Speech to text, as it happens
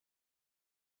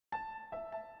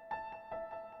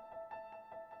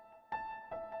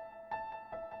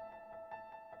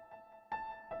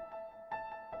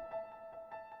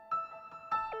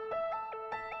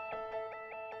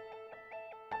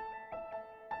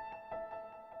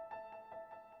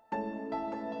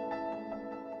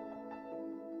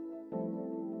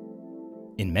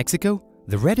In Mexico,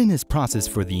 the readiness process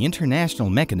for the international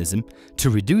mechanism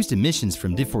to reduce emissions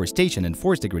from deforestation and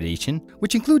forest degradation,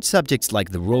 which includes subjects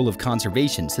like the role of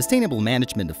conservation, sustainable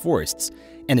management of forests,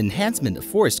 and enhancement of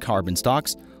forest carbon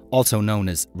stocks, also known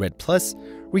as REDD+,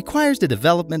 requires the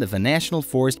development of a national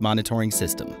forest monitoring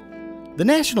system. The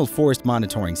National Forest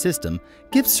Monitoring System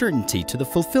gives certainty to the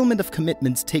fulfillment of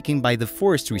commitments taken by the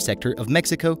forestry sector of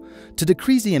Mexico to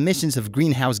decrease the emissions of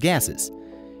greenhouse gases,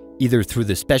 either through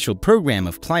the Special Program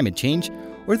of Climate Change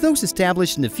or those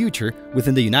established in the future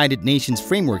within the United Nations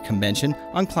Framework Convention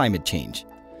on Climate Change.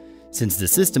 Since the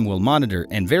system will monitor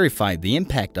and verify the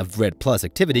impact of REDD+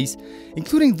 activities,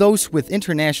 including those with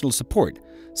international support,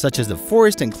 such as the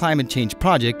Forest and Climate Change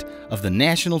Project of the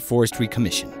National Forestry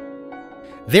Commission.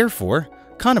 Therefore,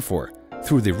 CONAFOR,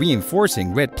 through the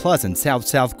Reinforcing REDD+ and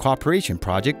South-South Cooperation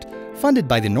Project, funded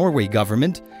by the Norway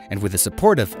government and with the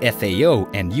support of FAO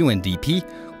and UNDP,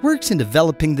 works in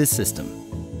developing this system.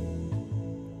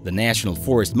 The National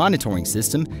Forest Monitoring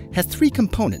System has three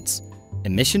components: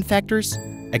 emission factors,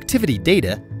 activity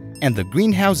data, and the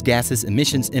greenhouse gases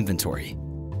emissions inventory.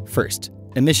 First,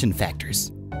 emission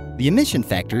factors. The emission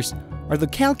factors are the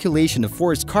calculation of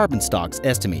forest carbon stocks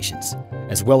estimations,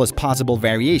 as well as possible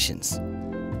variations.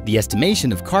 The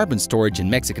estimation of carbon storage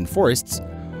in Mexican forests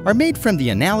are made from the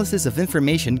analysis of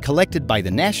information collected by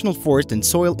the National Forest and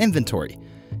Soil Inventory,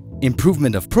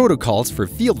 improvement of protocols for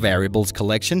field variables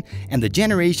collection, and the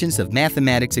generations of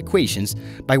mathematics equations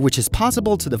by which it's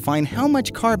possible to define how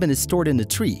much carbon is stored in a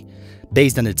tree,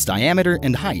 based on its diameter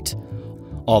and height.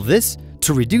 All this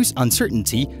to reduce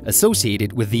uncertainty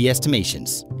associated with the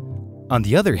estimations. On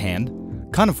the other hand,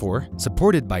 CONAFOR,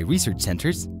 supported by research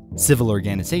centers, civil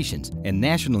organizations, and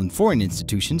national and foreign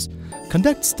institutions,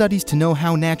 conducts studies to know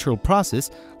how natural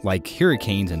processes like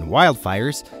hurricanes and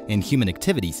wildfires and human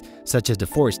activities such as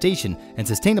deforestation and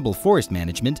sustainable forest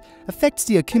management affects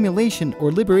the accumulation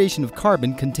or liberation of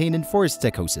carbon contained in forest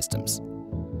ecosystems.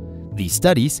 These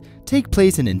studies take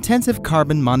place in intensive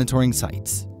carbon monitoring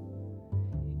sites.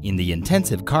 In the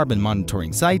intensive carbon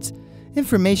monitoring sites,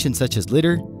 information such as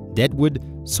litter, deadwood,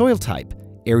 soil type,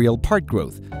 aerial part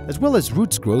growth, as well as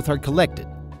roots growth are collected.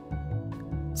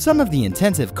 Some of the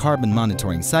intensive carbon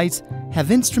monitoring sites have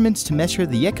instruments to measure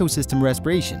the ecosystem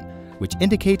respiration, which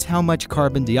indicates how much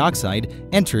carbon dioxide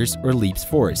enters or leaves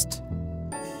forests.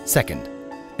 Second,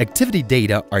 activity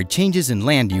data are changes in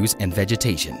land use and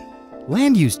vegetation.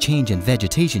 Land use change and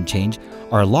vegetation change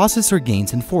are losses or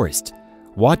gains in forest,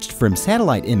 watched from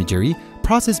satellite imagery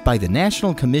processed by the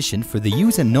National Commission for the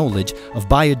Use and Knowledge of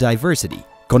Biodiversity,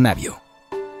 CONAFOR.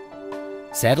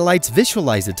 Satellites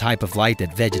visualize the type of light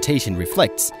that vegetation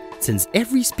reflects. Since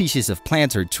every species of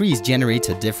plants or trees generates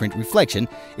a different reflection,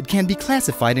 it can be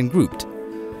classified and grouped.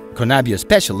 CONAFOR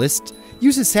specialists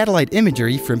use satellite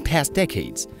imagery from past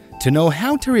decades to know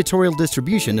how territorial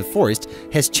distribution of forest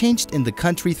has changed in the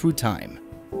country through time.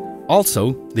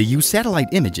 Also, they use satellite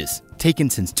images, taken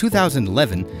since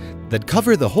 2011, that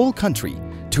cover the whole country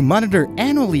to monitor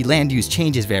annually land use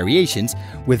changes variations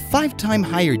with 5 times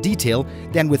higher detail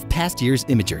than with past years'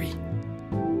 imagery.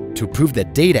 To prove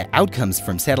that data outcomes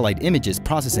from satellite images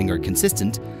processing are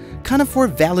consistent, CONAFOR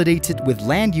validates it with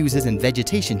land uses and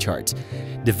vegetation charts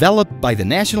developed by the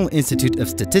National Institute of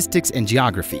Statistics and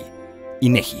Geography,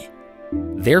 INEGI.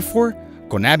 Therefore,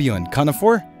 CONAFOR and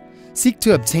CONAFOR seek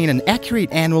to obtain an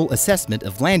accurate annual assessment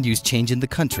of land use change in the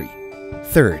country.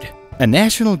 Third, a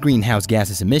national greenhouse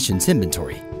gases emissions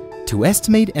inventory to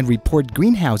estimate and report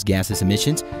greenhouse gases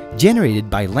emissions generated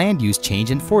by land use change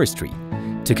in forestry,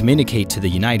 to communicate to the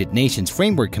United Nations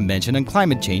Framework Convention on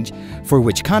Climate Change, for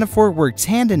which CONAFOR works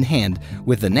hand in hand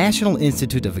with the National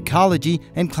Institute of Ecology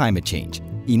and Climate Change,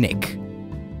 INEC.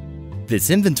 This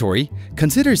inventory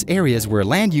considers areas where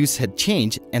land use had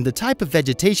changed and the type of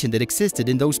vegetation that existed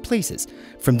in those places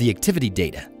from the activity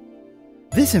data.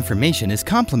 This information is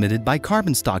complemented by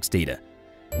carbon stocks data,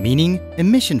 meaning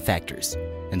emission factors,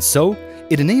 and so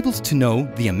it enables to know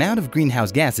the amount of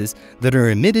greenhouse gases that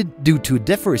are emitted due to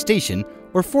deforestation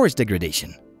or forest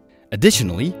degradation.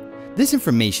 Additionally, this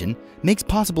information makes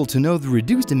possible to know the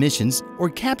reduced emissions or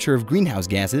capture of greenhouse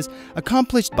gases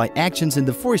accomplished by actions in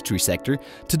the forestry sector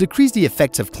to decrease the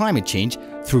effects of climate change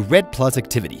through REDD+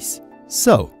 activities.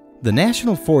 So, the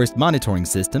National Forest Monitoring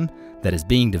System that is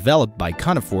being developed by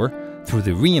CONAFOR through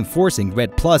the Reinforcing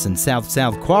REDD+ and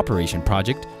South-South Cooperation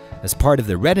Project as part of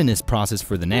the readiness process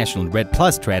for the National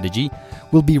REDD+ strategy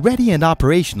will be ready and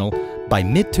operational by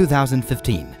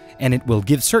mid-2015, and it will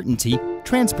give certainty,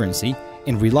 transparency,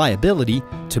 and reliability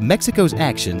to Mexico's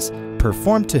actions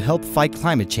performed to help fight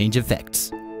climate change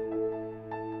effects.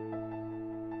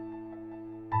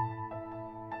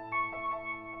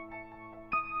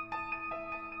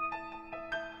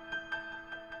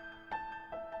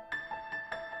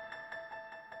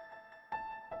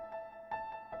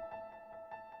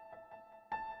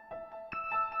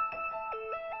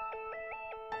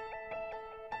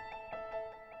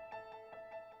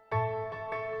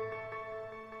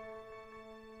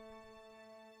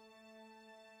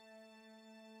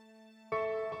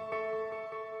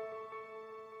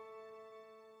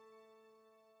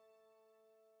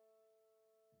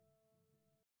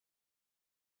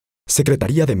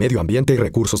 Secretaría de Medio Ambiente y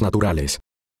Recursos Naturales.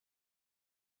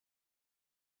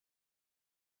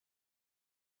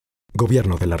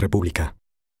 Gobierno de la República.